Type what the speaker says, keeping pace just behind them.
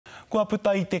Kua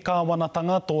puta I te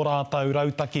kāwanatanga tō rātau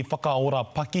rautaki whakaora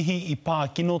pakihi I pā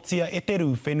kinotia e te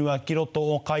rū whenua ki roto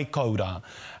o Kaikōura.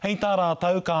 Hei tā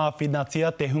rātau ka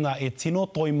āwhinatia te hunga e tino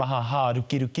toimaha hā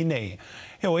rukiruki nei.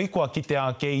 Heoi, kua kite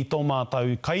ake I tō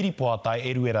mātau kairipoata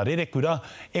Eruera Rerekura,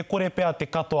 e kore pea te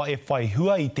katoa e whai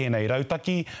hua I tēnei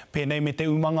rautaki, pēnei me te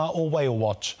umanga o Whale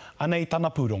Watch. Anei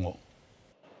tana pūrongo.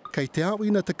 Kei te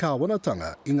awina te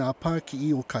kāwanatanga I ngā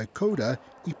Pākihi o Kaikōura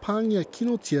I pāngia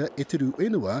kinotia e te rū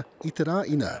whenua I te rā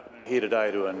ina. Here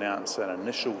today to announce an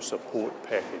initial support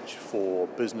package for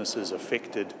businesses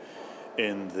affected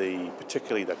in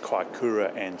particularly the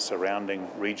Kaikōura and surrounding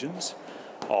regions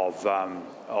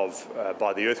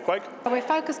by the earthquake. We're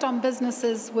focused on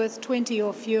businesses with 20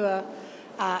 or fewer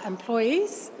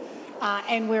employees.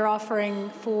 And we're offering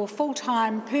for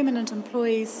full-time permanent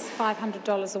employees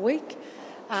 $500 a week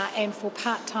and for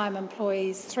part-time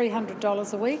employees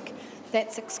 $300 a week.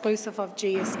 That's exclusive of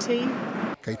GST.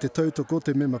 Kei te tautoko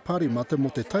te mema parimata mo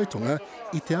te tautonga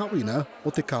I te awina o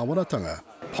te kāwanatanga.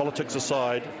 Politics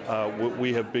aside,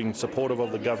 we have been supportive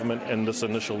of the government in this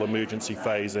initial emergency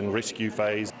phase and rescue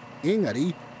phase.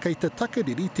 Engari, kei te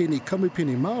takariri tēnei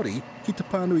kamupene Māori ki te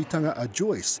pānuitanga a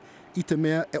Joyce I te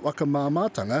mea e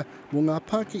wakamāmātanga mo ngā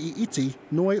Pākihi iti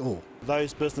noi o.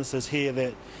 Those businesses here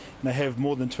that have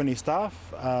more than 20 staff,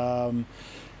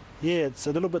 yeah, it's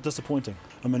a little bit disappointing.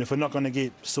 I mean, if we're not going to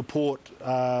get support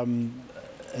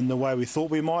in the way we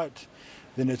thought we might,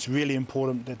 then it's really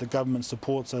important that the government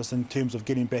supports us in terms of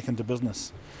getting back into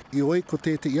business. I oi ko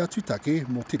te atu take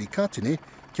mo tiri kātene,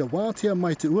 kia wātea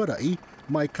mai te uarai,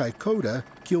 mai Kaikōura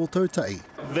ki o tautai.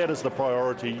 That is the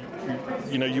priority.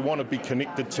 You know, you want to be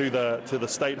connected to the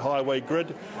state highway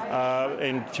grid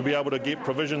and to be able to get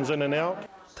provisions in and out.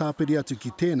 Tāpiri atu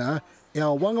ki tēnā, e a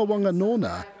wangawanga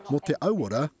nōna mo te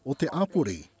auora o te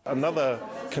āpori. Another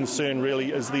concern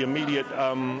really is the immediate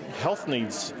health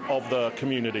needs of the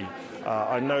community.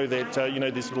 I know that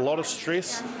there's a lot of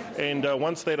stress, and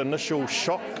once that initial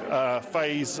shock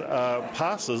phase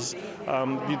passes,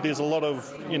 there's a lot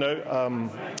of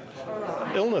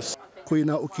illness.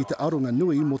 Koina o ki te aronga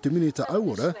nui mo te minita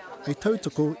auora, ei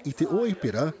tautoko I te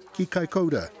oipera ki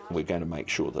Kaikōura. We're going to make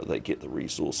sure that they get the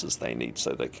resources they need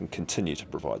so they can continue to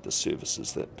provide the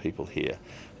services that people here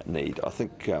need. I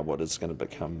think what is going to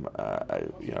become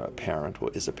apparent,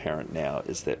 or is apparent now,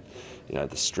 is that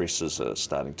the stresses are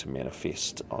starting to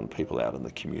manifest on people out in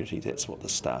the community. That's what the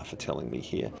staff are telling me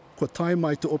here. Kua tai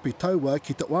mai te opi taua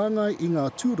ki te wāngai I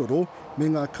ngā tūroro me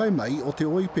ngā kaimai o te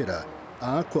oipera.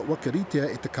 A kua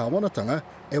wakaritea e te kāwanatanga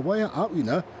e waia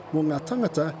awina mo ngā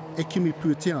tangata e kimi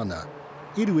pūteana.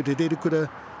 Eruera Rerekura,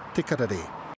 te Karere.